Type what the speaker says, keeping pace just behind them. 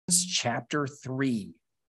chapter 3.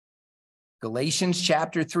 Galatians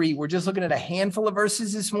chapter 3. We're just looking at a handful of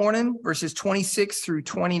verses this morning, verses 26 through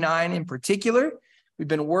 29 in particular. We've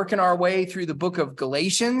been working our way through the book of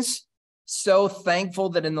Galatians. So thankful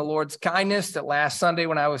that in the Lord's kindness that last Sunday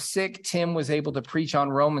when I was sick, Tim was able to preach on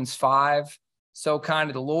Romans 5. So kind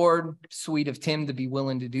of the Lord, sweet of Tim to be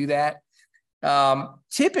willing to do that.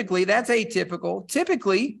 Typically, that's atypical.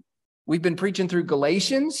 Typically, we've been preaching through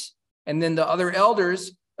Galatians and then the other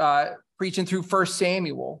elders preaching through 1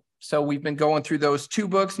 Samuel. So we've been going through those two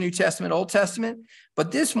books, New Testament, Old Testament.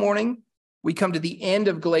 But this morning, we come to the end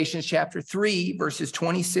of Galatians chapter 3, verses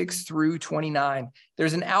 26 through 29.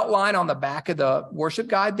 There's an outline on the back of the worship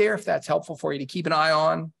guide there, if that's helpful for you to keep an eye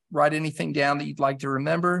on. Write anything down that you'd like to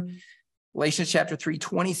remember. Galatians chapter 3,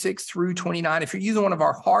 26 through 29. If you're using one of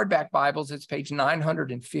our hardback Bibles, it's page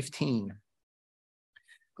 915.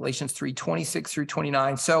 Galatians 3, 26 through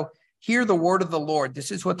 29. So hear the word of the Lord. This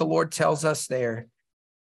is what the Lord tells us there.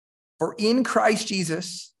 For in Christ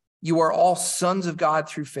Jesus, you are all sons of God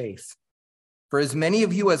through faith. For as many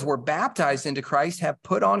of you as were baptized into Christ have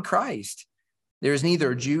put on Christ. There is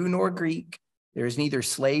neither Jew nor Greek. There is neither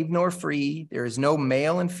slave nor free. There is no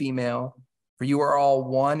male and female. For you are all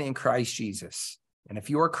one in Christ Jesus. And if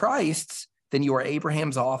you are Christ's, then you are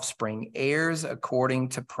Abraham's offspring, heirs according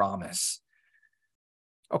to promise.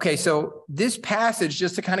 Okay, so this passage,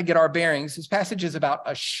 just to kind of get our bearings, this passage is about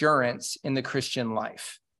assurance in the Christian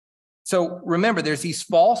life. So remember, there's these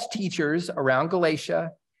false teachers around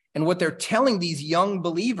Galatia, and what they're telling these young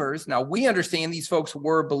believers, now we understand these folks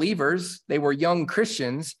were believers, they were young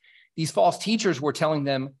Christians. These false teachers were telling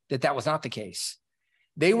them that that was not the case.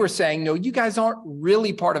 They were saying, no, you guys aren't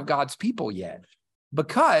really part of God's people yet,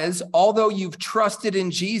 because although you've trusted in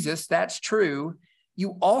Jesus, that's true,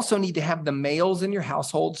 you also need to have the males in your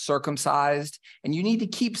household circumcised, and you need to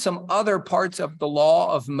keep some other parts of the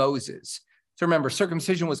law of Moses. So remember,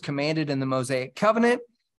 circumcision was commanded in the Mosaic covenant.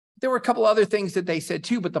 There were a couple other things that they said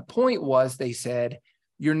too, but the point was they said,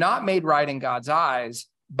 you're not made right in God's eyes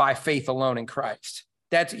by faith alone in Christ.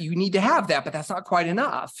 You need to have that, but that's not quite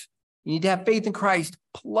enough. You need to have faith in Christ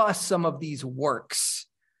plus some of these works,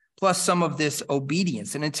 plus some of this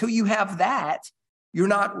obedience. And until you have that, you're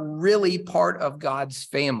not really part of God's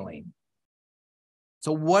family.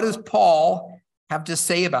 So what does Paul have to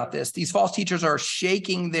say about this? These false teachers are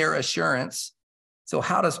shaking their assurance. So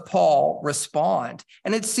how does Paul respond?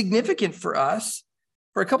 And it's significant for us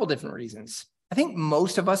for a couple different reasons. I think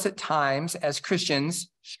most of us at times as Christians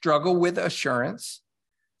struggle with assurance.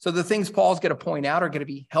 So the things Paul's going to point out are going to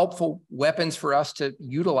be helpful weapons for us to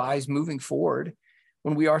utilize moving forward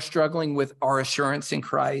when we are struggling with our assurance in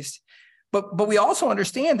Christ. But we also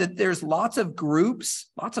understand that there's lots of groups,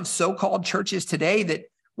 lots of so-called churches today that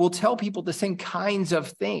will tell people the same kinds of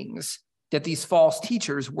things that these false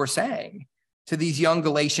teachers were saying to these young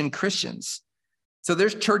Galatian Christians. So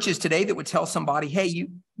there's churches today that would tell somebody, hey, you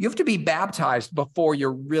have to be baptized before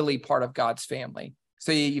you're really part of God's family.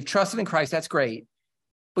 So you've trusted in Christ, that's great.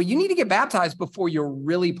 But you need to get baptized before you're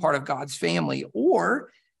really part of God's family. Or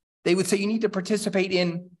they would say you need to participate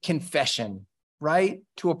in confession, right,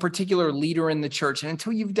 to a particular leader in the church. And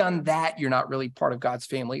until you've done that, you're not really part of God's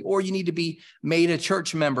family. Or you need to be made a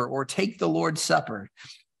church member or take the Lord's Supper.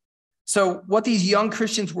 So what these young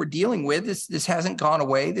Christians were dealing with, this hasn't gone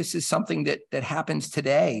away. This is something that happens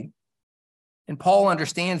today. And Paul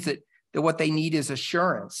understands that what they need is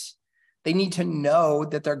assurance. They need to know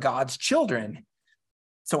that they're God's children.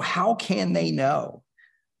 So how can they know?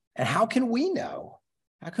 And how can we know?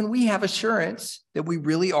 How can we have assurance that we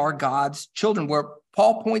really are God's children? Where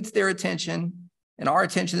Paul points their attention and our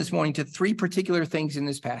attention this morning to three particular things in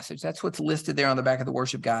this passage. That's what's listed there on the back of the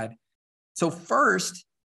worship guide. So first,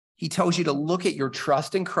 he tells you to look at your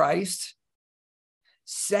trust in Christ.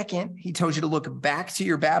 Second, he tells you to look back to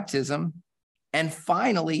your baptism. And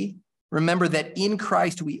finally, remember that in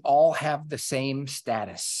Christ, we all have the same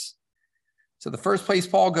status. So the first place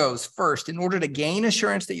Paul goes, first, in order to gain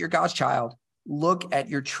assurance that you're God's child, look at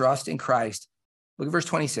your trust in Christ. Look at verse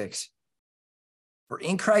 26. For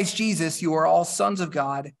in Christ Jesus, you are all sons of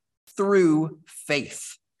God through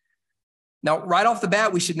faith. Now, right off the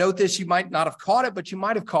bat, we should note this. You might not have caught it, but you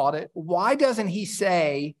might have caught it. Why doesn't he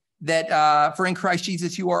say that for in Christ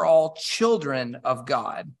Jesus, you are all children of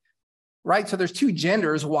God, right? So there's two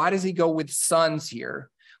genders. Why does he go with sons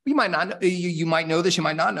here? You might not, you might know this, you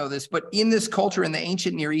might not know this, but in this culture in the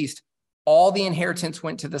ancient Near East, all the inheritance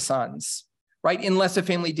went to the sons, right? Unless a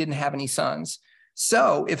family didn't have any sons.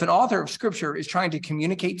 So if an author of scripture is trying to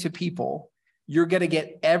communicate to people, you're going to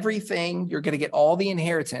get everything, you're going to get all the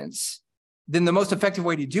inheritance then the most effective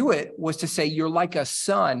way to do it was to say, you're like a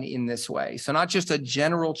son in this way. So not just a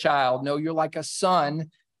general child. No, you're like a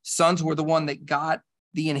son. Sons were the one that got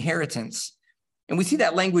the inheritance. And we see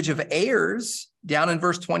that language of heirs down in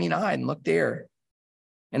verse 29. Look there.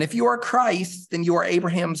 And if you are Christ, then you are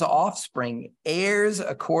Abraham's offspring, heirs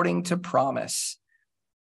according to promise.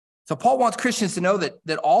 So Paul wants Christians to know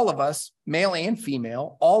that all of us, male and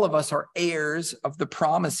female, all of us are heirs of the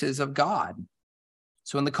promises of God.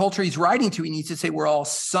 So in the culture he's writing to, he needs to say we're all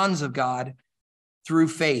sons of God through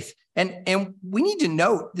faith. And we need to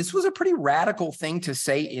note, this was a pretty radical thing to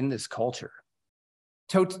say in this culture.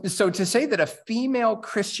 So to say that a female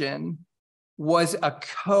Christian was a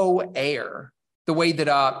co-heir, the way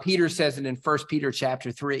that Peter says it in 1 Peter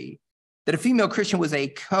chapter 3, that a female Christian was a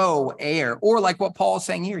co-heir, or like what Paul is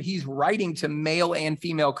saying here, he's writing to male and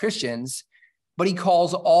female Christians, but he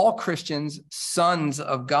calls all Christians sons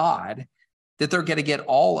of God, that they're going to get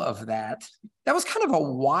all of that. That was kind of a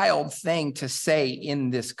wild thing to say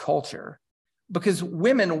in this culture, because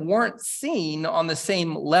women weren't seen on the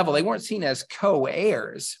same level. They weren't seen as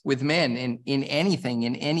co-heirs with men in anything,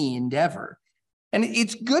 in any endeavor. And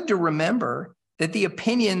it's good to remember that the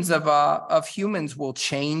opinions of humans will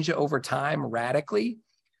change over time radically.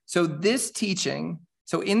 So this teaching,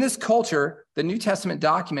 so in this culture, the New Testament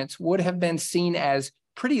documents would have been seen as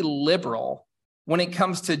pretty liberal when it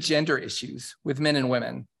comes to gender issues with men and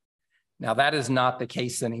women. Now, that is not the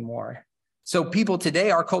case anymore. So people today,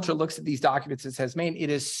 our culture looks at these documents and says, man, it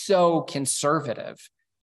is so conservative.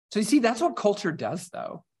 So you see, that's what culture does,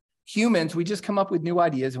 though. Humans, we just come up with new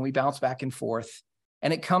ideas and we bounce back and forth,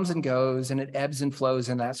 and it comes and goes and it ebbs and flows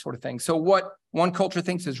and that sort of thing. So what one culture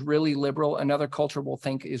thinks is really liberal, another culture will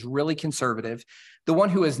think is really conservative. The one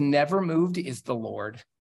who has never moved is the Lord.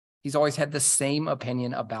 He's always had the same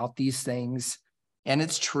opinion about these things. And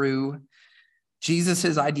it's true.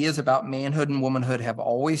 Jesus's ideas about manhood and womanhood have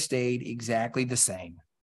always stayed exactly the same.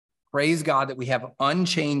 Praise God that we have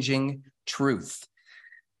unchanging truth.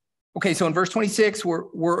 Okay, so in verse 26,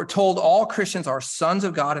 we're told all Christians are sons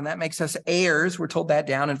of God, and that makes us heirs. We're told that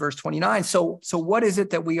down in verse 29. So what is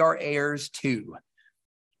it that we are heirs to?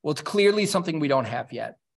 Well, it's clearly something we don't have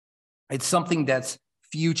yet. It's something that's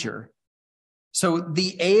future. So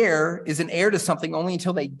the heir is an heir to something only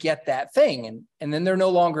until they get that thing. And then they're no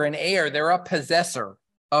longer an heir. They're a possessor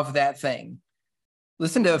of that thing.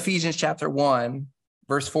 Listen to Ephesians chapter 1,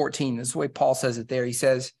 verse 14. This is the way Paul says it there. He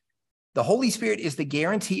says, the Holy Spirit is the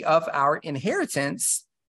guarantee of our inheritance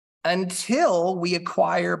until we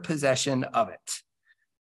acquire possession of it.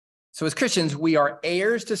 So as Christians, we are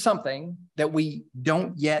heirs to something that we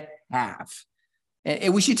don't yet have.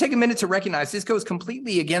 And we should take a minute to recognize this goes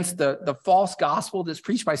completely against the false gospel that's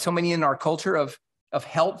preached by so many in our culture of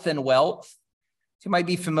health and wealth. You might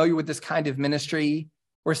be familiar with this kind of ministry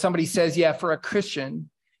where somebody says, yeah, for a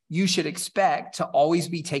Christian, you should expect to always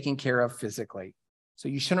be taken care of physically. So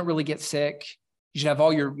you shouldn't really get sick. You should have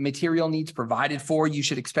all your material needs provided for. You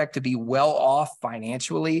should expect to be well off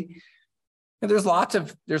financially. And there's lots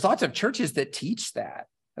of churches that teach that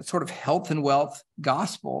sort of health and wealth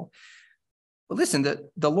gospel. But listen,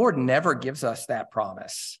 the Lord never gives us that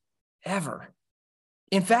promise, ever.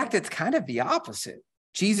 In fact, it's kind of the opposite.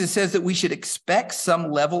 Jesus says that we should expect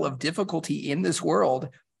some level of difficulty in this world,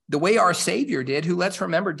 the way our Savior did, who, let's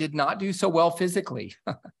remember, did not do so well physically.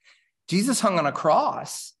 Jesus hung on a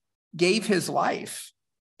cross, gave his life.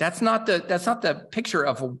 That's not the picture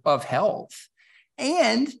of health.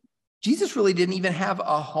 And Jesus really didn't even have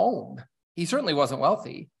a home. He certainly wasn't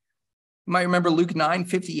wealthy. You might remember Luke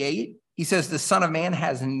 9:58. He says, the Son of Man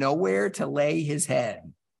has nowhere to lay his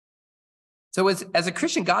head. So as a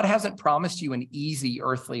Christian, God hasn't promised you an easy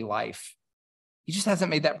earthly life. He just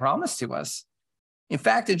hasn't made that promise to us. In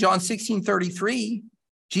fact, in John 16:33,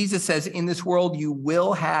 Jesus says, in this world, you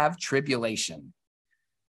will have tribulation.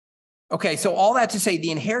 Okay, so all that to say,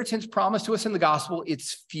 the inheritance promised to us in the gospel,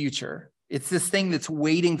 it's future. It's this thing that's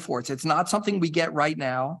waiting for us. It's not something we get right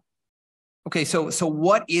now. Okay, so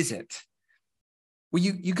what is it? Well,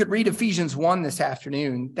 you could read Ephesians 1 this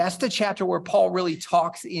afternoon. That's the chapter where Paul really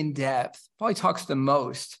talks in depth, probably talks the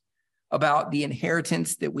most about the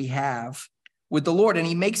inheritance that we have with the Lord. And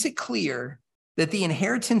he makes it clear that the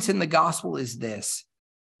inheritance in the gospel is this.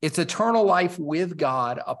 It's eternal life with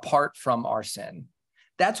God apart from our sin.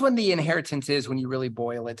 That's when the inheritance is, when you really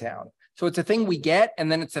boil it down. So it's a thing we get, and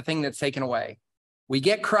then it's a thing that's taken away. We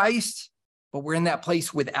get Christ, but we're in that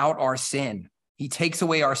place without our sin. He takes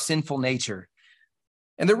away our sinful nature.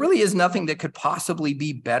 And there really is nothing that could possibly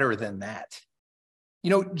be better than that. You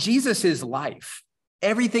know, Jesus is life.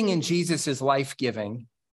 Everything in Jesus is life-giving.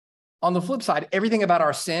 On the flip side, everything about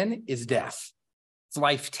our sin is death. It's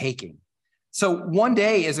life-taking. So one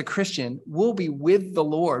day as a Christian, we'll be with the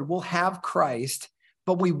Lord, we'll have Christ,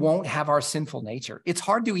 but we won't have our sinful nature. It's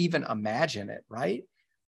hard to even imagine it, right?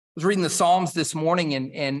 I was reading the Psalms this morning,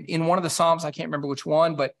 and in one of the Psalms, I can't remember which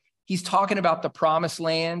one, but he's talking about the promised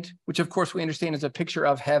land, which of course we understand is a picture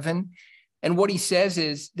of heaven. And what he says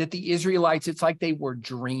is that the Israelites, it's like they were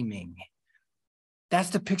dreaming. That's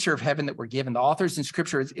the picture of heaven that we're given. The authors in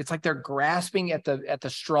scripture, it's like they're grasping at the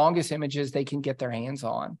strongest images they can get their hands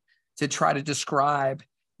on to try to describe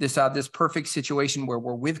this perfect situation where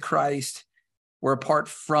we're with Christ, we're apart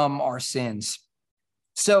from our sins.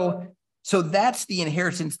 So that's the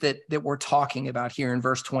inheritance that we're talking about here in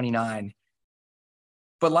verse 29.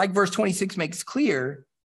 But like verse 26 makes clear,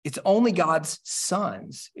 it's only God's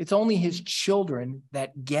sons, it's only his children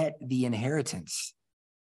that get the inheritance.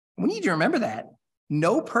 We need to remember that.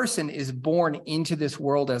 No person is born into this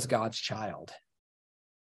world as God's child.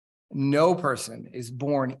 No person is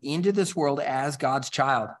born into this world as God's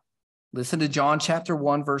child. Listen to John chapter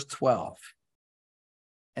 1, verse 12.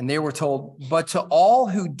 And they were told, but to all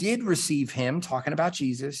who did receive him, talking about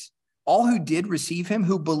Jesus, all who did receive him,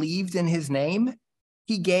 who believed in his name,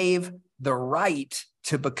 he gave the right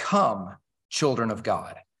to become children of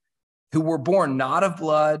God, who were born not of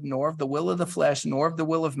blood, nor of the will of the flesh, nor of the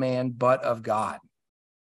will of man, but of God.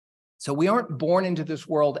 So we aren't born into this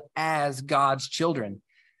world as God's children.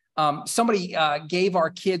 Somebody gave our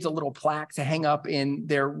kids a little plaque to hang up in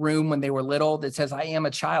their room when they were little that says, I am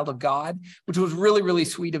a child of God, which was really, really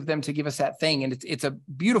sweet of them to give us that thing. And it's a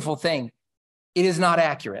beautiful thing. It is not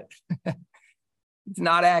accurate. It's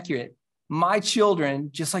not accurate. My children,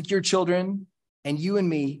 just like your children and you and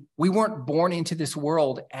me, we weren't born into this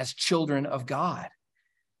world as children of God.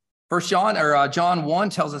 John 1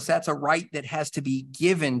 tells us that's a right that has to be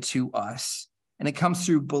given to us, and it comes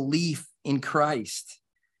through belief in Christ.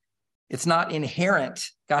 It's not inherent.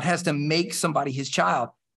 God has to make somebody his child.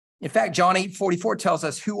 In fact, John 8:44 tells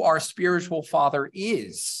us who our spiritual father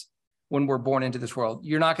is when we're born into this world.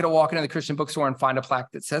 You're not going to walk into the Christian bookstore and find a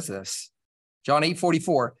plaque that says this. John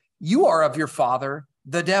 8:44, you are of your father,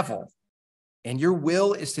 the devil, and your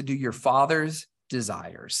will is to do your father's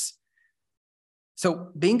desires.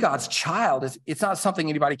 So being God's child, it's not something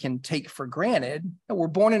anybody can take for granted. We're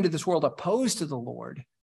born into this world opposed to the Lord.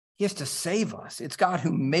 He has to save us. It's God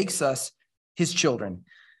who makes us his children.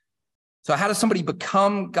 So how does somebody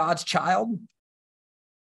become God's child?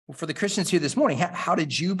 Well, for the Christians here this morning, how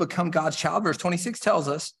did you become God's child? Verse 26 tells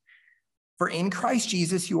us, for in Christ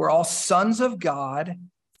Jesus, you are all sons of God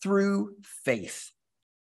through faith.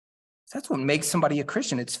 So that's what makes somebody a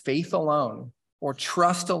Christian. It's faith alone or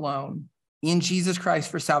trust alone in Jesus Christ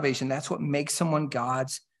for salvation. That's what makes someone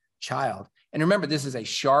God's child. And remember, this is a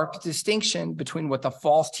sharp distinction between what the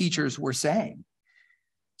false teachers were saying.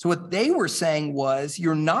 So what they were saying was,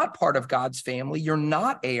 you're not part of God's family. You're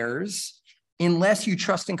not heirs unless you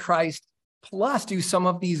trust in Christ, plus do some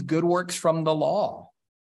of these good works from the law.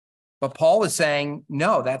 But Paul is saying,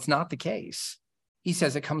 no, that's not the case. He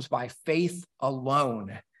says it comes by faith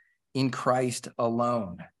alone, in Christ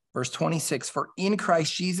alone. Verse 26, for in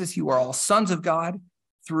Christ Jesus, you are all sons of God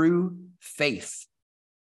through faith.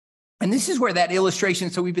 And this is where that illustration,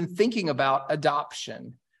 so we've been thinking about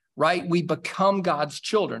adoption, right? We become God's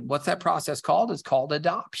children. What's that process called? It's called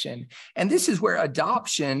adoption. And this is where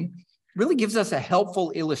adoption really gives us a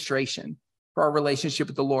helpful illustration for our relationship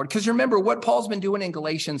with the Lord. Because remember, what Paul's been doing in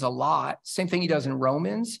Galatians a lot, same thing he does in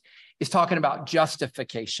Romans, is talking about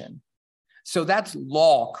justification. So that's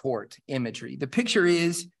law court imagery. The picture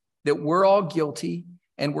is that we're all guilty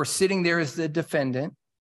and we're sitting there as the defendant.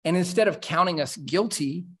 And instead of counting us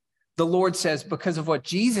guilty, the Lord says, because of what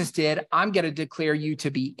Jesus did, I'm going to declare you to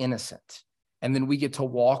be innocent. And then we get to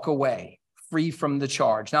walk away free from the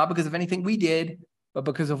charge, not because of anything we did, but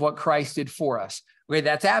because of what Christ did for us. Okay,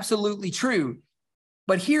 that's absolutely true.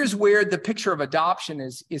 But here's where the picture of adoption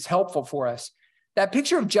is helpful for us. That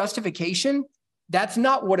picture of justification, that's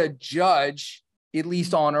not what a judge, at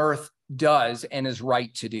least on earth, does and is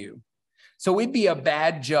right to do. So it'd be a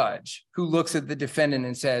bad judge who looks at the defendant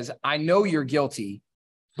and says, I know you're guilty,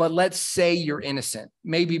 but let's say you're innocent,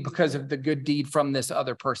 maybe because of the good deed from this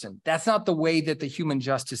other person. That's not the way that the human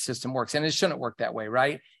justice system works, and it shouldn't work that way,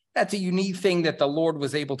 right? That's a unique thing that the Lord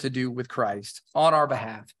was able to do with Christ on our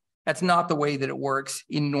behalf. That's not the way that it works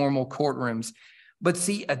in normal courtrooms. But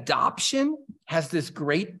see, adoption has this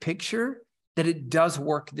great picture that it does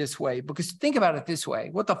work this way. Because think about it this way.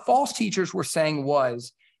 What the false teachers were saying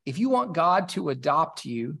was, if you want God to adopt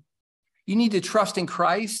you, you need to trust in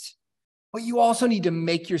Christ, but you also need to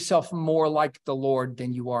make yourself more like the Lord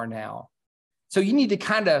than you are now. So you need to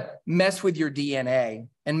kind of mess with your DNA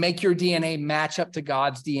and make your DNA match up to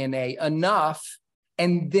God's DNA enough,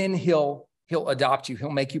 and then he'll adopt you.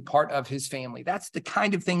 He'll make you part of his family. That's the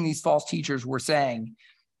kind of thing these false teachers were saying.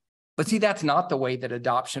 But see, that's not the way that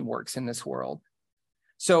adoption works in this world.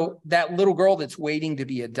 So that little girl that's waiting to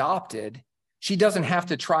be adopted, she doesn't have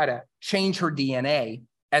to try to change her DNA,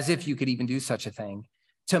 as if you could even do such a thing,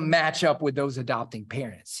 to match up with those adopting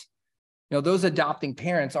parents. You know, those adopting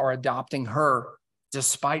parents are adopting her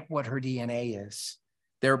despite what her DNA is.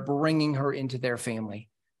 They're bringing her into their family.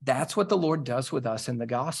 That's what the Lord does with us in the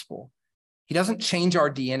gospel. He doesn't change our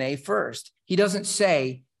DNA first. He doesn't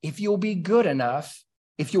say, if you'll be good enough,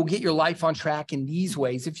 if you'll get your life on track in these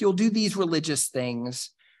ways, if you'll do these religious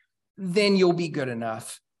things, then you'll be good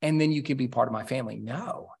enough, and then you can be part of my family.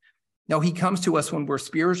 No, he comes to us when we're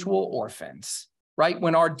spiritual orphans, right?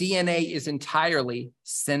 When our DNA is entirely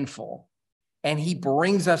sinful, and he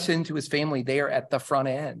brings us into his family there at the front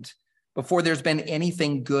end before there's been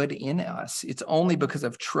anything good in us. It's only because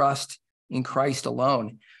of trust in Christ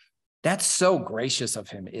alone. That's so gracious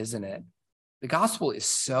of him, isn't it? The gospel is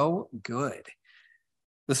so good.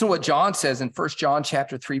 Listen to what John says in 1 John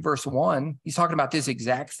chapter 3, verse 1. He's talking about this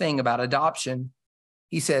exact thing about adoption.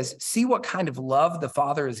 He says, see what kind of love the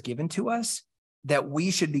Father has given to us, that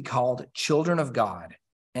we should be called children of God.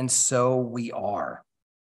 And so we are.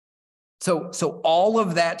 So all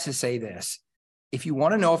of that to say this, if you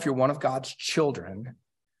want to know if you're one of God's children,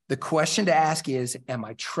 the question to ask is, am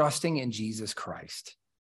I trusting in Jesus Christ?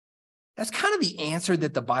 That's kind of the answer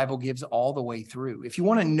that the Bible gives all the way through. If you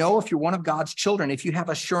want to know if you're one of God's children, if you have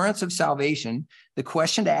assurance of salvation, the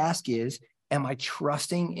question to ask is, am I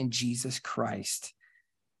trusting in Jesus Christ?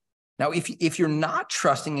 Now, if you're not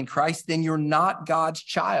trusting in Christ, then you're not God's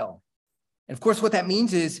child. And of course, what that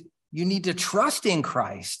means is you need to trust in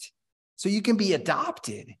Christ so you can be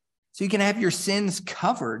adopted, so you can have your sins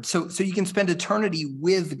covered, so you can spend eternity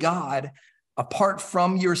with God apart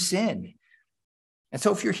from your sin. And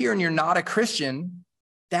so if you're here and you're not a Christian,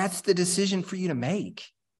 that's the decision for you to make,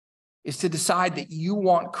 is to decide that you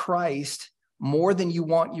want Christ more than you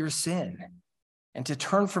want your sin, and to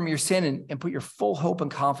turn from your sin and put your full hope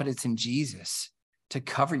and confidence in Jesus to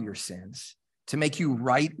cover your sins, to make you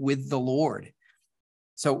right with the Lord.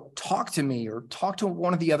 So talk to me or talk to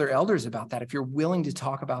one of the other elders about that if you're willing to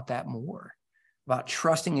talk about that more, about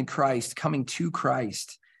trusting in Christ, coming to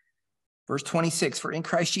Christ. Verse 26, for in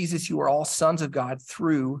Christ Jesus, you are all sons of God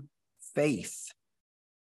through faith.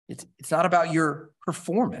 It's not about your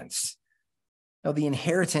performance. No, the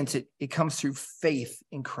inheritance, it comes through faith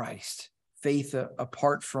in Christ, faith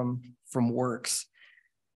apart from works.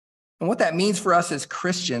 And what that means for us as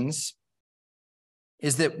Christians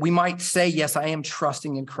is that we might say, yes, I am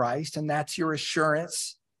trusting in Christ, and that's your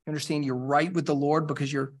assurance. You understand you're right with the Lord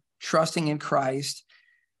because you're trusting in Christ.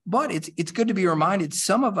 But it's good to be reminded,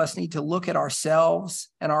 some of us need to look at ourselves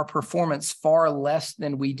and our performance far less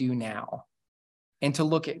than we do now, and to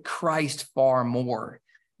look at Christ far more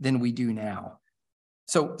than we do now.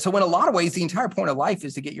 So in a lot of ways, the entire point of life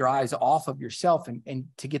is to get your eyes off of yourself and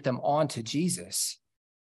to get them onto Jesus.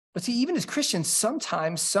 But see, even as Christians,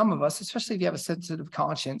 sometimes some of us, especially if you have a sensitive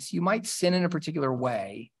conscience, you might sin in a particular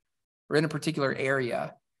way or in a particular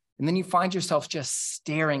area, and then you find yourself just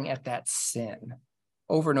staring at that sin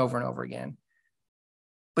over and over and over again.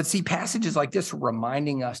 But see, passages like this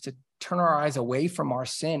reminding us to turn our eyes away from our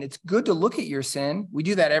sin. It's good to look at your sin. We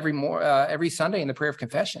do that every Sunday in the prayer of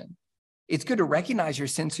confession. It's good to recognize your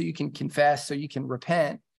sin so you can confess, so you can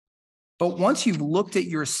repent. But once you've looked at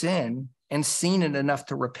your sin and seen it enough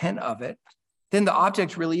to repent of it, then the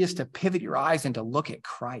object really is to pivot your eyes and to look at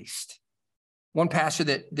Christ. One pastor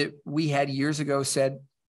that we had years ago said,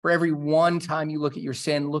 for every one time you look at your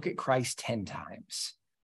sin, look at Christ 10 times.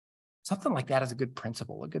 Something like that is a good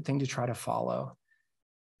principle, a good thing to try to follow.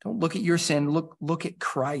 Don't look at your sin, look at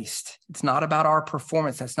Christ. It's not about our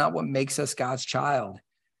performance. That's not what makes us God's child.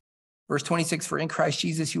 Verse 26, for in Christ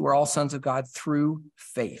Jesus, you are all sons of God through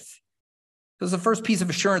faith. This is the first piece of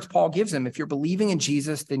assurance Paul gives them. If you're believing in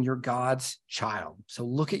Jesus, then you're God's child. So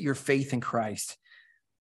look at your faith in Christ.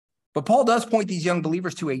 But Paul does point these young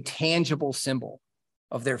believers to a tangible symbol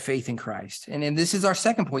of their faith in Christ. And this is our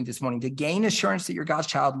second point this morning. To gain assurance that you're God's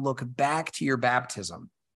child, look back to your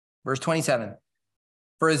baptism. Verse 27,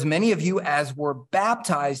 for as many of you as were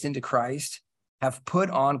baptized into Christ have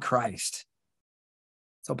put on Christ.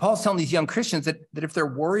 So Paul's telling these young Christians that if they're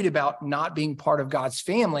worried about not being part of God's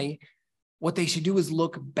family, what they should do is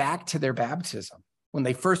look back to their baptism when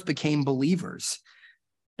they first became believers.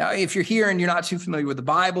 Now, if you're here and you're not too familiar with the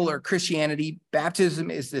Bible or Christianity, baptism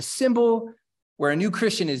is the symbol where a new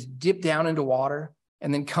Christian is dipped down into water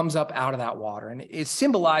and then comes up out of that water. And it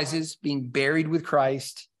symbolizes being buried with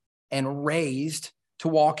Christ and raised to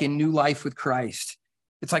walk in new life with Christ.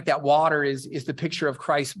 It's like that water is the picture of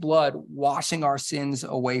Christ's blood washing our sins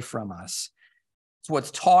away from us. It's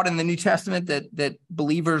what's taught in the New Testament that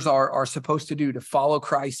believers are supposed to do, to follow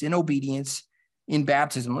Christ in obedience in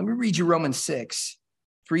baptism. Let me read you Romans 6,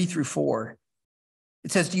 3-4.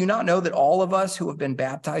 It says, "Do you not know that all of us who have been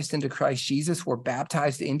baptized into Christ Jesus were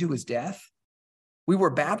baptized into his death? We were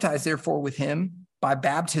baptized, therefore, with him by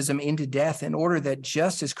baptism into death, in order that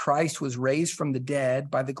just as Christ was raised from the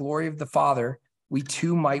dead by the glory of the Father, we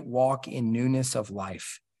too might walk in newness of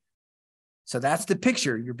life." So that's the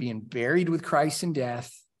picture. You're being buried with Christ in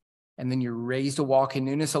death, and then you're raised to walk in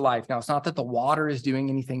newness of life. Now, it's not that the water is doing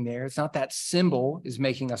anything there. It's not that symbol is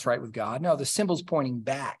making us right with God. No, the symbol's pointing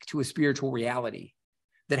back to a spiritual reality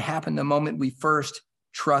that happened the moment we first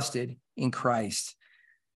trusted in Christ.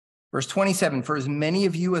 Verse 27, "For as many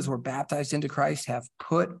of you as were baptized into Christ have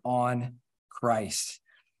put on Christ."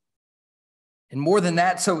 And more than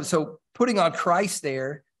that, so putting on Christ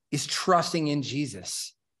there is trusting in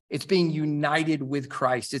Jesus. It's being united with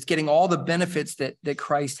Christ. It's getting all the benefits that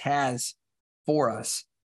Christ has for us.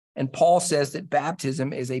 And Paul says that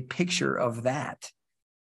baptism is a picture of that.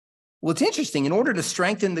 Well, it's interesting. In order to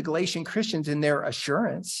strengthen the Galatian Christians in their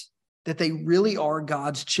assurance that they really are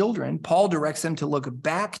God's children, Paul directs them to look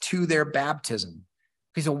back to their baptism.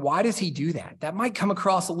 Okay, so why does he do that? That might come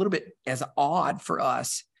across a little bit as odd for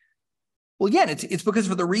us. Well, again, it's because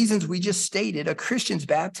for the reasons we just stated, a Christian's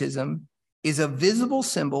baptism is a visible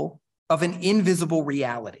symbol of an invisible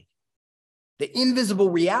reality. The invisible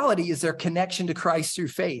reality is their connection to Christ through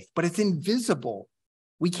faith, but it's invisible.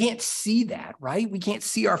 We can't see that, right? We can't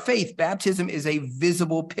see our faith. Baptism is a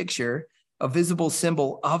visible picture, a visible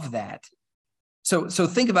symbol of that. So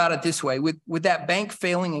think about it this way. With that bank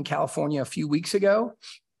failing in California a few weeks ago,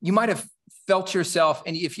 you might have felt yourself,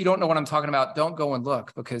 and if you don't know what I'm talking about, don't go and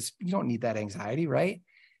look, because you don't need that anxiety, right?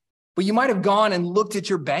 But you might have gone and looked at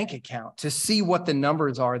your bank account to see what the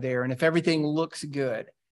numbers are there and if everything looks good.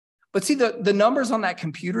 But see, the numbers on that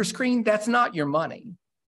computer screen, that's not your money.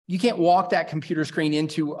 You can't walk that computer screen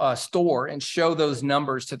into a store and show those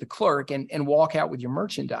numbers to the clerk and walk out with your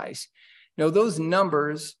merchandise. No, those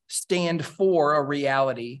numbers stand for a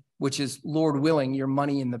reality, which is, Lord willing, your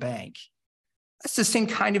money in the bank. That's the same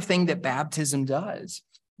kind of thing that baptism does.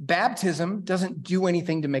 Baptism doesn't do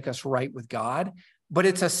anything to make us right with God, but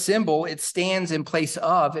it's a symbol. It stands in place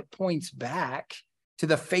of, it points back to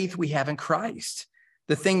the faith we have in Christ,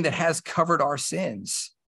 the thing that has covered our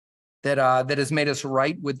sins, that has made us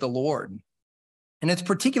right with the Lord. And it's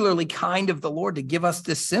particularly kind of the Lord to give us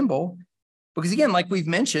this symbol because, again, like we've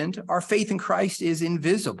mentioned, our faith in Christ is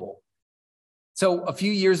invisible. So a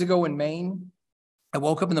few years ago in Maine, I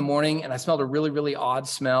woke up in the morning and I smelled a really, really odd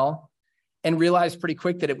smell and realized pretty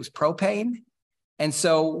quick that it was propane. And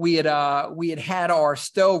so we had our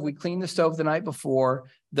stove. We cleaned the stove the night before.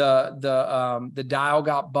 The dial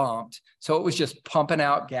got bumped, so it was just pumping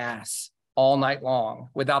out gas all night long.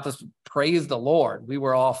 Without this, praise the Lord, we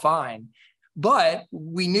were all fine. But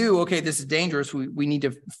we knew, okay, this is dangerous. We need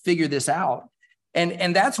to figure this out.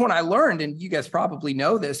 And that's when I learned, and you guys probably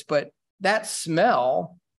know this, but that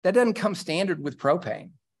smell, that doesn't come standard with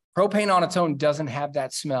propane. Propane on its own doesn't have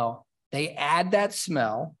that smell. They add that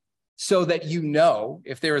smell so that you know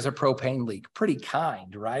if there is a propane leak. Pretty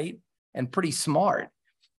kind, right? And pretty smart.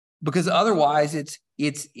 Because otherwise it's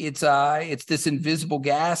this invisible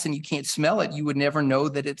gas and you can't smell it. You would never know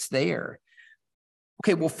that it's there.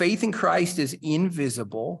 Okay, well, faith in Christ is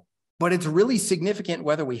invisible, but it's really significant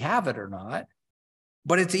whether we have it or not.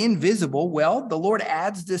 But it's invisible. Well, the Lord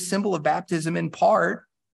adds this symbol of baptism in part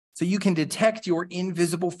so you can detect your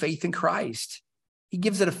invisible faith in Christ. He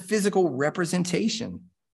gives it a physical representation.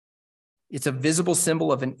 It's a visible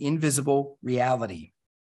symbol of an invisible reality.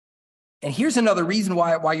 And here's another reason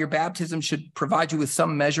why your baptism should provide you with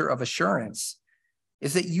some measure of assurance,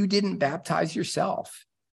 is that you didn't baptize yourself.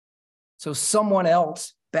 So someone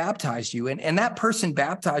else baptized you, and that person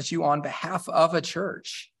baptized you on behalf of a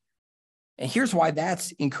church. And here's why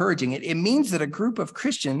that's encouraging. It means that a group of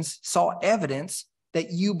Christians saw evidence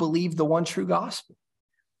that you believe the one true gospel.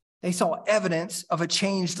 They saw evidence of a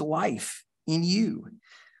changed life in you.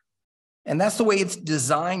 And that's the way it's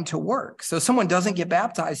designed to work. So someone doesn't get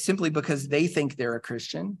baptized simply because they think they're a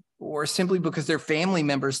Christian or simply because their family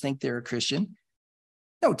members think they're a Christian.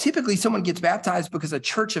 No, typically someone gets baptized because a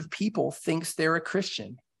church of people thinks they're a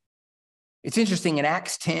Christian. It's interesting, in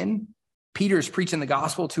Acts 10, Peter's preaching the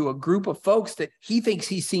gospel to a group of folks that he thinks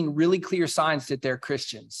he's seen really clear signs that they're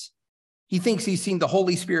Christians. He thinks he's seen the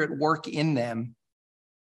Holy Spirit work in them.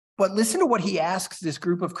 But listen to what he asks this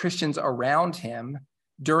group of Christians around him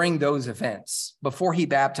during those events, before he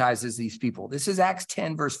baptizes these people. This is Acts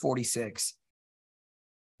 10, verse 46.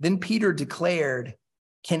 Then Peter declared,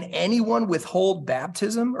 can anyone withhold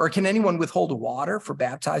baptism, or can anyone withhold water for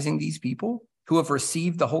baptizing these people who have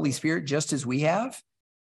received the Holy Spirit just as we have?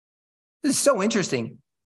 This is so interesting.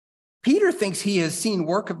 Peter thinks he has seen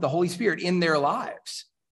work of the Holy Spirit in their lives.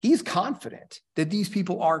 He's confident that these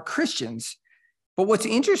people are Christians. But what's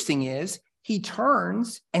interesting is he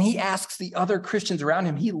turns and he asks the other Christians around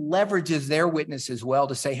him, he leverages their witness as well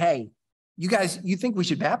to say, hey, you guys, you think we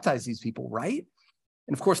should baptize these people, right?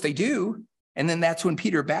 And of course they do. And then that's when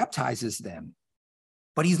Peter baptizes them.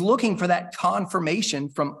 But he's looking for that confirmation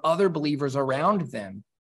from other believers around them.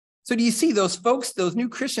 So do you see those folks, those new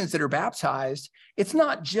Christians that are baptized? It's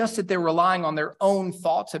not just that they're relying on their own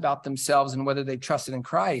thoughts about themselves and whether they've trusted in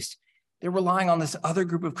Christ. They're relying on this other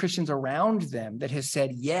group of Christians around them that has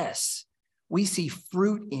said, yes, we see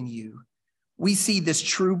fruit in you. We see this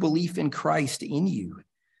true belief in Christ in you.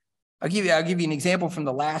 I'll give you an example from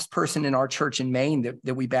the last person in our church in Maine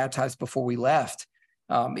that we baptized before we left.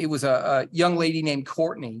 It was a young lady named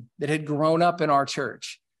Courtney that had grown up in our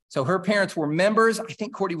church. So her parents were members. I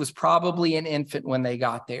think Courtney was probably an infant when they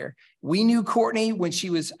got there. We knew Courtney when she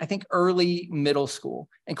was, I think, early middle school.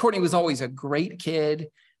 And Courtney was always a great kid,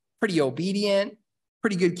 pretty obedient,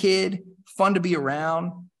 pretty good kid, fun to be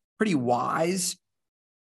around, pretty wise.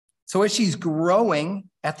 So as she's growing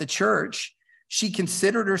at the church, she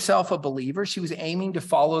considered herself a believer. She was aiming to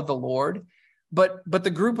follow the Lord. But the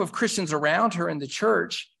group of Christians around her in the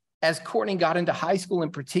church, as Courtney got into high school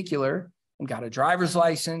in particular, and got a driver's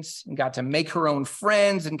license and got to make her own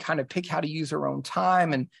friends and kind of pick how to use her own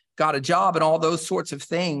time and got a job and all those sorts of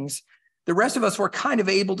things, the rest of us were kind of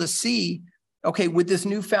able to see, okay, with this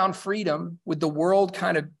newfound freedom, with the world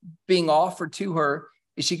kind of being offered to her,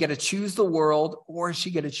 is she going to choose the world or is she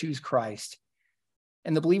going to choose Christ?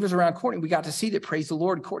 And the believers around Courtney, we got to see that, praise the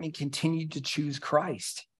Lord, Courtney continued to choose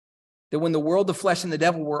Christ. That when the world, the flesh, and the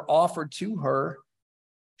devil were offered to her,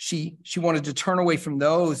 she wanted to turn away from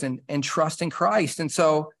those and trust in Christ. And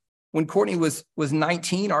so when Courtney was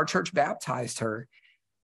 19, our church baptized her.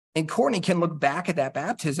 And Courtney can look back at that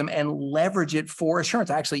baptism and leverage it for assurance.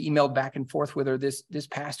 I actually emailed back and forth with her this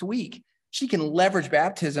past week. She can leverage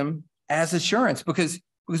baptism as assurance because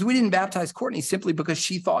we didn't baptize Courtney simply because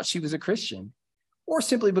she thought she was a Christian or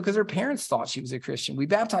simply because her parents thought she was a Christian. We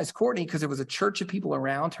baptized Courtney because there was a church of people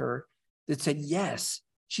around her that said, yes,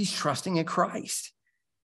 she's trusting in Christ.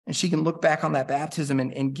 And she can look back on that baptism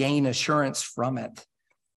and gain assurance from it.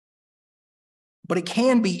 But it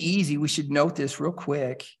can be easy. We should note this real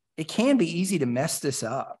quick. It can be easy to mess this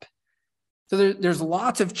up. So there's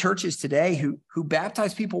lots of churches today who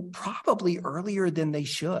baptize people probably earlier than they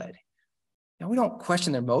should. Now, we don't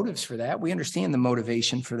question their motives for that. We understand the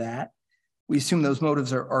motivation for that. We assume those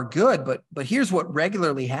motives are good, but here's what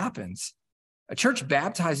regularly happens. A church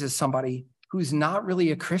baptizes somebody who's not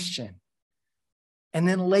really a Christian. And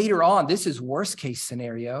then later on, this is worst case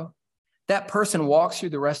scenario, that person walks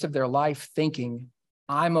through the rest of their life thinking,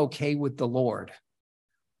 I'm okay with the Lord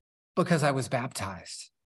because I was baptized.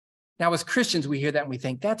 Now, as Christians, we hear that and we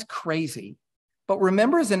think that's crazy. But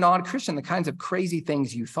remember, as a non-Christian, the kinds of crazy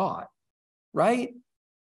things you thought, right?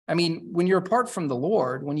 I mean, when you're apart from the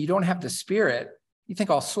Lord, when you don't have the Spirit, you think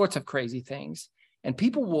all sorts of crazy things. And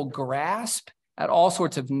people will grasp at all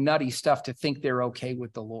sorts of nutty stuff to think they're okay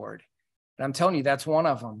with the Lord. And I'm telling you, that's one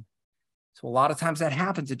of them. So a lot of times that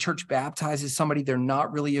happens. The church baptizes somebody, they're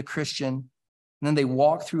not really a Christian, and then they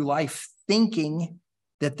walk through life thinking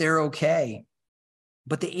that they're okay.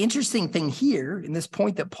 But the interesting thing here, in this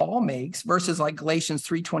point that Paul makes, verses like Galatians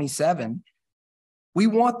 3:27, we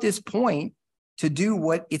want this point to do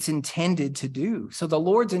what it's intended to do. So the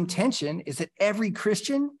Lord's intention is that every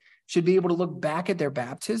Christian should be able to look back at their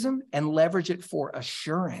baptism and leverage it for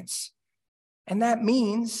assurance. And that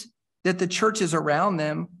means that the churches around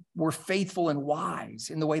them were faithful and wise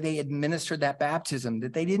in the way they administered that baptism,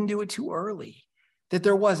 that they didn't do it too early, that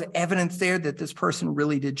there was evidence there that this person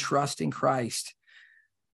really did trust in Christ.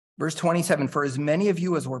 Verse 27, for as many of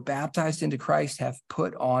you as were baptized into Christ have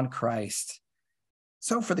put on Christ.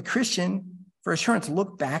 So for the Christian, for assurance,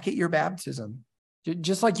 look back at your baptism.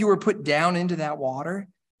 Just like you were put down into that water,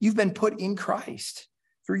 you've been put in Christ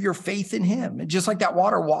through your faith in him. And just like that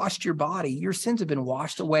water washed your body, your sins have been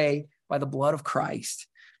washed away by the blood of Christ.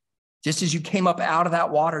 Just as you came up out of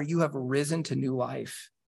that water, you have risen to new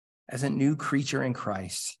life as a new creature in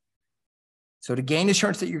Christ. So to gain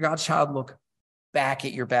assurance that you're God's child, look back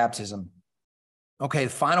at your baptism. Okay,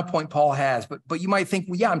 the final point Paul has, but you might think,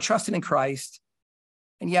 well, yeah, I'm trusting in Christ.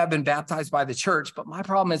 And yeah, I've been baptized by the church, but my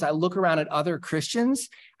problem is I look around at other Christians.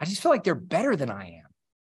 I just feel like they're better than I am.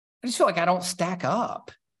 I just feel like I don't stack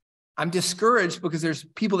up. I'm discouraged because there's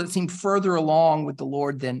people that seem further along with the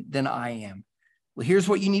Lord than I am. Well, here's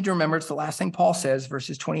what you need to remember. It's the last thing Paul says,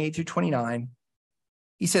 verses 28 through 29.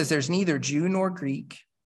 He says, there's neither Jew nor Greek.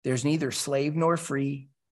 There's neither slave nor free.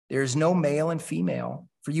 There is no male and female,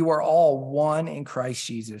 for you are all one in Christ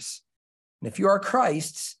Jesus. And if you are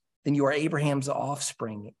Christ's, then you are Abraham's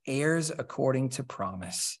offspring, heirs according to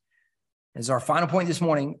promise. As our final point this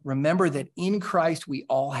morning, remember that in Christ, we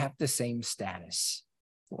all have the same status.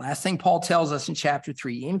 The last thing Paul tells us in chapter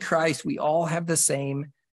 3, in Christ, we all have the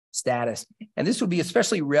same status. And this would be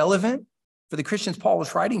especially relevant for the Christians Paul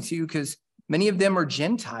was writing to, because many of them are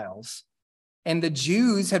Gentiles. And the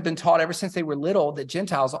Jews had been taught ever since they were little that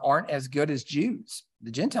Gentiles aren't as good as Jews.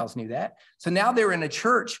 The Gentiles knew that. So now they're in a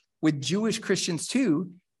church with Jewish Christians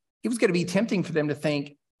too. It was going to be tempting for them to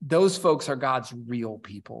think those folks are God's real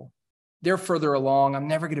people. They're further along. I'm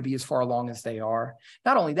never going to be as far along as they are.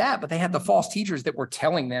 Not only that, but they had the false teachers that were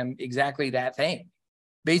telling them exactly that thing.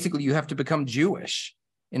 Basically, you have to become Jewish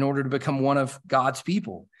in order to become one of God's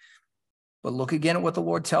people. But look again at what the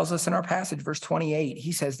Lord tells us in our passage, verse 28.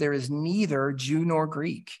 He says, there is neither Jew nor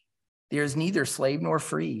Greek. There is neither slave nor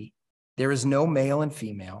free. There is no male and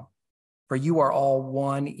female, for you are all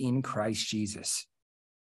one in Christ Jesus.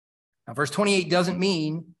 Now, verse 28 doesn't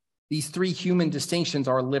mean these three human distinctions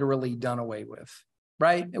are literally done away with,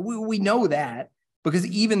 right? We know that because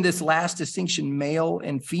even this last distinction, male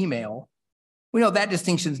and female, we know that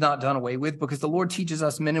distinction is not done away with because the Lord teaches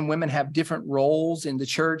us men and women have different roles in the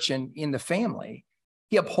church and in the family.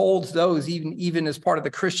 He upholds those even as part of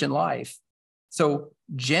the Christian life. So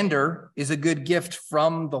gender is a good gift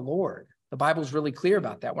from the Lord. The Bible is really clear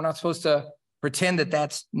about that. We're not supposed to pretend that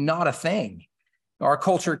that's not a thing. Our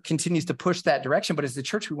culture continues to push that direction, but as the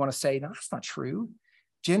church, we want to say, no, that's not true.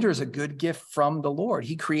 Gender is a good gift from the Lord.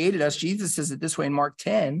 He created us. Jesus says it this way in Mark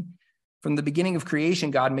 10, from the beginning of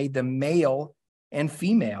creation, God made them male and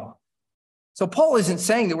female. So Paul isn't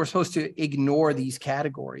saying that we're supposed to ignore these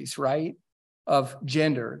categories, right, of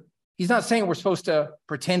gender. He's not saying we're supposed to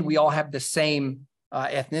pretend we all have the same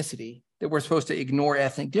ethnicity, that we're supposed to ignore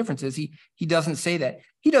ethnic differences. He doesn't say that.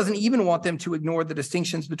 He doesn't even want them to ignore the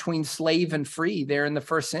distinctions between slave and free there in the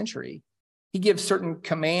first century. He gives certain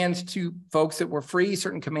commands to folks that were free,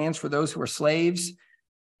 certain commands for those who were slaves.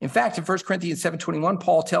 In fact, in 1 Corinthians 7:21,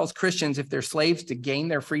 Paul tells Christians if they're slaves to gain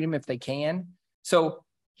their freedom if they can. So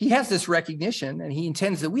he has this recognition, and he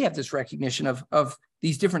intends that we have this recognition of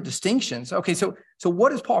these different distinctions. Okay, so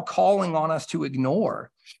what is Paul calling on us to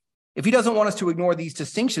ignore? If he doesn't want us to ignore these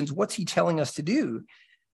distinctions, what's he telling us to do?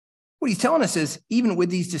 What he's telling us is, even with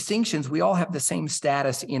these distinctions, we all have the same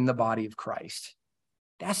status in the body of Christ.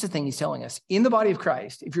 That's the thing he's telling us. In the body of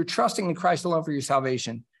Christ, if you're trusting in Christ alone for your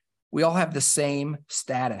salvation, we all have the same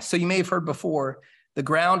status. So you may have heard before, the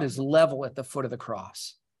ground is level at the foot of the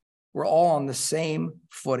cross. We're all on the same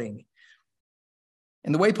footing.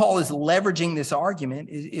 And the way Paul is leveraging this argument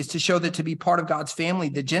is to show that to be part of God's family,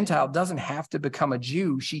 the Gentile doesn't have to become a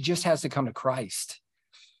Jew. She just has to come to Christ,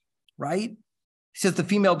 right? He says the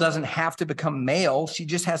female doesn't have to become male. She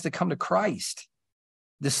just has to come to Christ.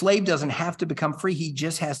 The slave doesn't have to become free. He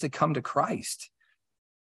just has to come to Christ.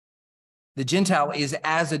 The Gentile is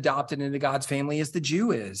as adopted into God's family as the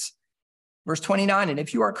Jew is. Verse 29, and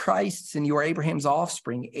if you are Christ's and you are Abraham's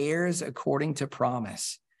offspring, heirs according to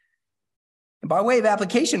promise. And by way of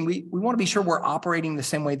application, we want to be sure we're operating the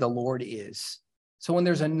same way the Lord is. So when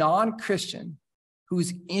there's a non-Christian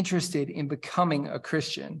who's interested in becoming a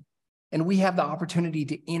Christian, and we have the opportunity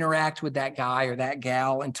to interact with that guy or that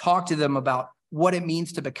gal and talk to them about what it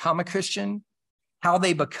means to become a Christian, how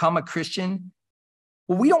they become a Christian,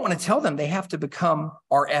 well, we don't want to tell them they have to become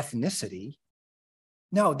our ethnicity.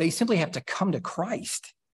 No, they simply have to come to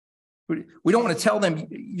Christ. We don't want to tell them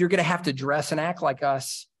you're going to have to dress and act like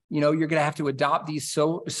us. You know, you're going to have to adopt these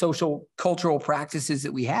social, cultural practices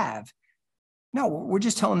that we have. No, we're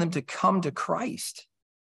just telling them to come to Christ.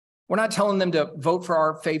 We're not telling them to vote for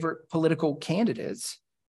our favorite political candidates.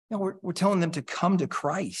 No, we're telling them to come to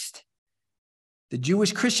Christ. The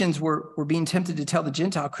Jewish Christians were being tempted to tell the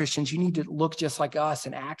Gentile Christians, you need to look just like us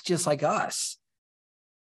and act just like us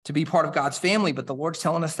to be part of God's family. But the Lord's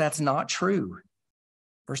telling us that's not true.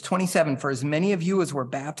 Verse 27, for as many of you as were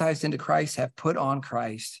baptized into Christ have put on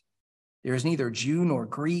Christ. There is neither Jew nor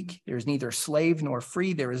Greek. There is neither slave nor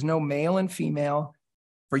free. There is no male and female,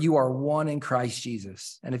 for you are one in Christ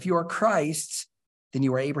Jesus. And if you are Christ's, then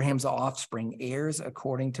you are Abraham's offspring, heirs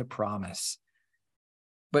according to promise.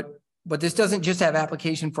 But this doesn't just have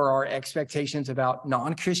application for our expectations about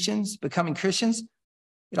non-Christians becoming Christians.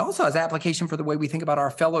 It also has application for the way we think about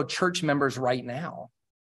our fellow church members right now,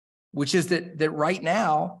 which is that right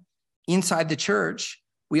now, inside the church,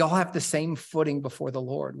 we all have the same footing before the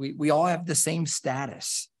Lord. We all have the same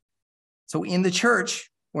status. So in the church,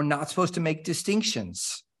 we're not supposed to make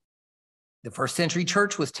distinctions. The first century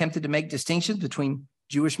church was tempted to make distinctions between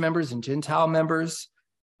Jewish members and Gentile members,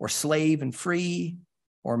 or slave and free,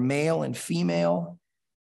 or male and female.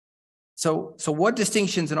 So what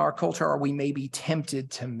distinctions in our culture are we maybe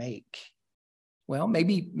tempted to make? Well,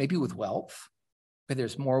 maybe with wealth, but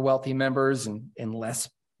there's more wealthy members and less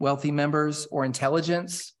wealthy members, or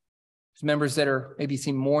intelligence. There's members that are maybe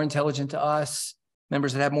seem more intelligent to us,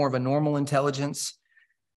 members that have more of a normal intelligence,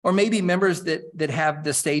 or maybe members that have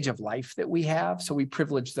the stage of life that we have. So we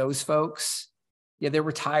privilege those folks. Yeah, they're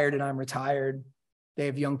retired and I'm retired. They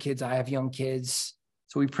have young kids, I have young kids.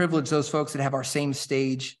 So we privilege those folks that have our same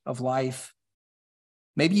stage of life.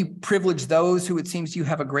 Maybe you privilege those who it seems you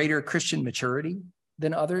have a greater Christian maturity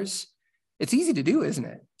than others. It's easy to do, isn't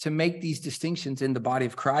it? To make these distinctions in the body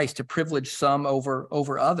of Christ, to privilege some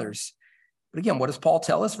over others. But again, what does Paul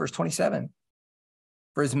tell us? Verse 27.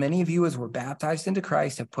 For as many of you as were baptized into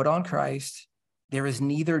Christ have put on Christ. There is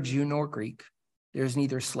neither Jew nor Greek. There is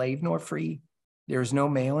neither slave nor free. There is no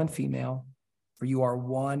male and female, for you are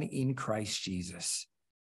one in Christ Jesus.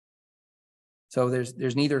 So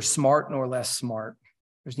there's neither smart nor less smart.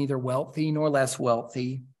 There's neither wealthy nor less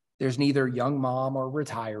wealthy. There's neither young mom or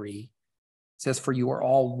retiree. It says, for you are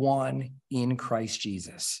all one in Christ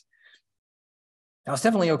Jesus. Now, it's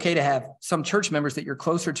definitely okay to have some church members that you're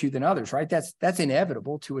closer to than others, right? That's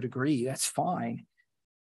inevitable to a degree. That's fine.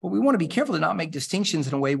 But we want to be careful to not make distinctions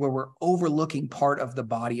in a way where we're overlooking part of the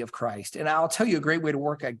body of Christ. And I'll tell you a great way to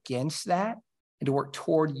work against that and to work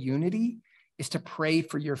toward unity is to pray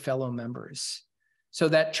for your fellow members. So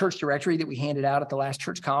that church directory that we handed out at the last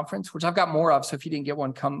church conference, which I've got more of, so if you didn't get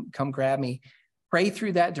one, come grab me. Pray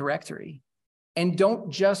through that directory. And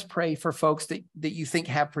don't just pray for folks that you think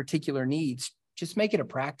have particular needs. Just make it a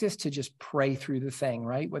practice to just pray through the thing,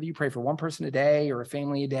 right? Whether you pray for one person a day or a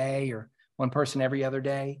family a day or one person every other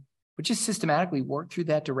day, but just systematically work through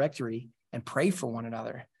that directory and pray for one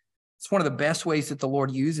another. It's one of the best ways that the Lord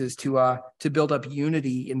uses to build up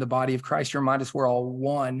unity in the body of Christ, to remind us we're all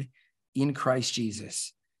one in Christ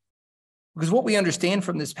Jesus. Because what we understand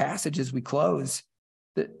from this passage as we close,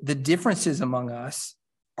 the differences among us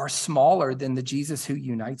are smaller than the Jesus who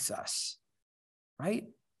unites us, right?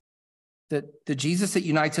 The Jesus that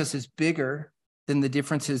unites us is bigger than the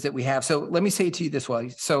differences that we have. So let me say it to you this way.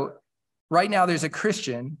 So right now there's a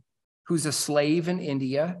Christian who's a slave in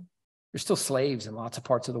India. There's still slaves in lots of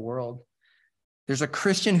parts of the world. There's a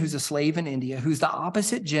Christian who's a slave in India, who's the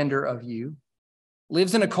opposite gender of you,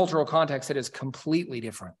 lives in a cultural context that is completely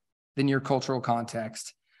different than your cultural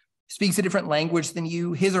context, speaks a different language than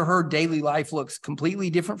you. His or her daily life looks completely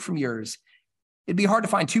different from yours. It'd be hard to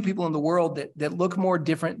find two people in the world that look more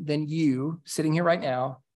different than you sitting here right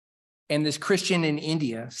now, and this Christian in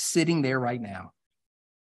India sitting there right now.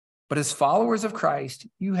 But as followers of Christ,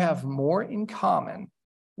 you have more in common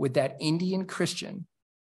with that Indian Christian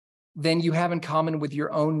than you have in common with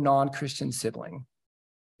your own non-Christian sibling.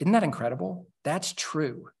 Isn't that incredible? That's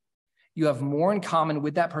true. You have more in common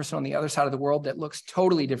with that person on the other side of the world that looks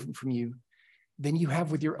totally different from you than you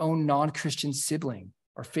have with your own non-Christian sibling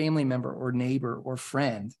or family member or neighbor or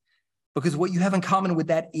friend, because what you have in common with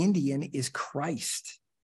that Indian is Christ.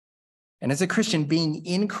 And as a Christian, being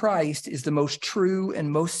in Christ is the most true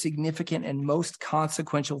and most significant and most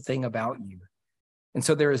consequential thing about you. And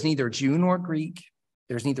so there is neither Jew nor Greek,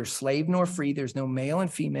 there's neither slave nor free, there's no male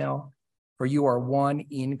and female, for you are one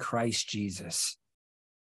in Christ Jesus.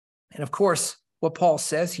 And of course, what Paul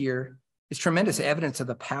says here is tremendous evidence of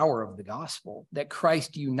the power of the gospel, that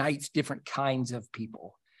Christ unites different kinds of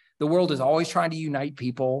people. The world is always trying to unite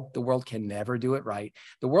people. The world can never do it right.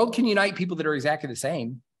 The world can unite people that are exactly the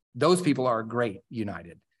same. Those people are great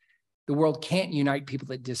united. The world can't unite people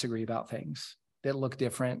that disagree about things, that look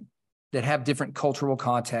different, that have different cultural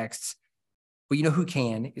contexts. But you know who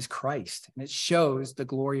can is Christ. And it shows the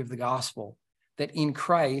glory of the gospel, that in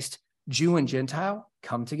Christ, Jew and Gentile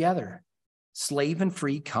come together. Slave and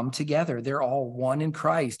free come together. They're all one in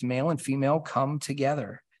Christ. Male and female come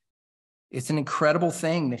together. It's an incredible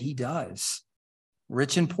thing that he does.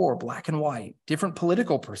 Rich and poor, black and white, different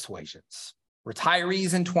political persuasions,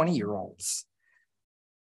 retirees and 20-year-olds.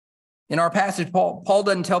 In our passage, Paul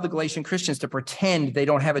doesn't tell the Galatian Christians to pretend they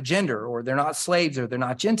don't have a gender or they're not slaves or they're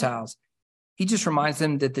not Gentiles. He just reminds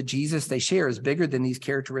them that the Jesus they share is bigger than these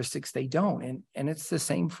characteristics they don't. And it's the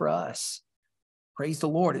same for us. Praise the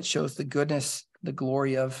Lord. It shows the goodness, the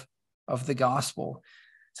glory of the gospel.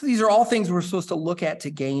 So these are all things we're supposed to look at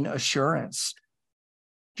to gain assurance.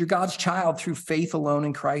 You're God's child through faith alone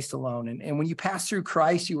in Christ alone. And when you pass through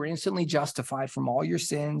Christ, you were instantly justified from all your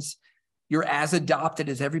sins. You're as adopted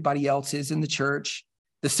as everybody else is in the church.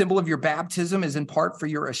 The symbol of your baptism is in part for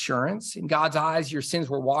your assurance. In God's eyes, your sins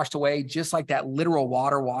were washed away just like that literal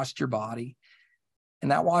water washed your body.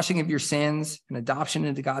 And that washing of your sins and adoption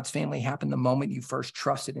into God's family happened the moment you first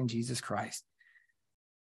trusted in Jesus Christ.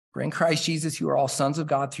 For in Christ Jesus, you are all sons of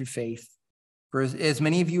God through faith. For as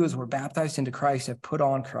many of you as were baptized into Christ have put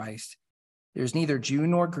on Christ. There's neither Jew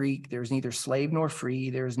nor Greek. There's neither slave nor free.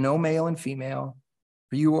 There is no male and female.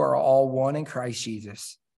 For you are all one in Christ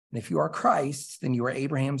Jesus. And if you are Christ, then you are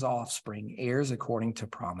Abraham's offspring, heirs according to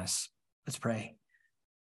promise. Let's pray.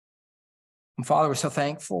 And Father, we're so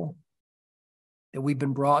thankful that we've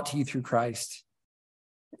been brought to you through Christ.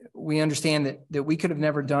 We understand that we could have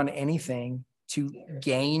never done anything to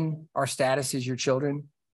gain our status as your children.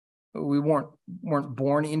 We weren't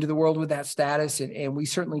born into the world with that status, and we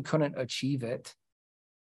certainly couldn't achieve it.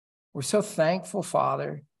 We're so thankful,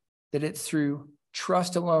 Father, that it's through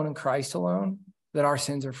trust alone in Christ alone that our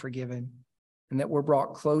sins are forgiven and that we're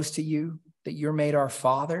brought close to you, that you're made our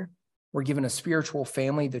Father. We're given a spiritual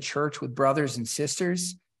family, the church, with brothers and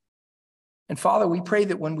sisters. And Father, we pray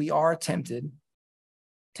that when we are tempted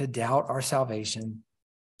to doubt our salvation,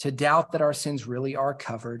 to doubt that our sins really are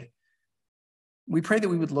covered, we pray that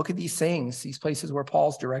we would look at these things, these places where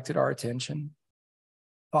Paul's directed our attention.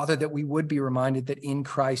 Father, that we would be reminded that in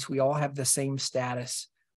Christ, we all have the same status.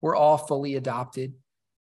 We're all fully adopted.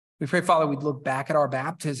 We pray, Father, we'd look back at our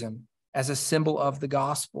baptism as a symbol of the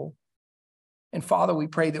gospel. And Father, we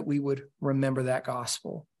pray that we would remember that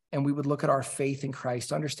gospel and we would look at our faith in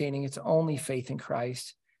Christ, understanding it's only faith in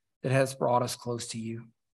Christ that has brought us close to you.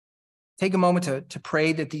 Take a moment to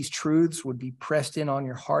pray that these truths would be pressed in on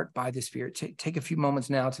your heart by the Spirit. Take a few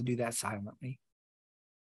moments now to do that silently.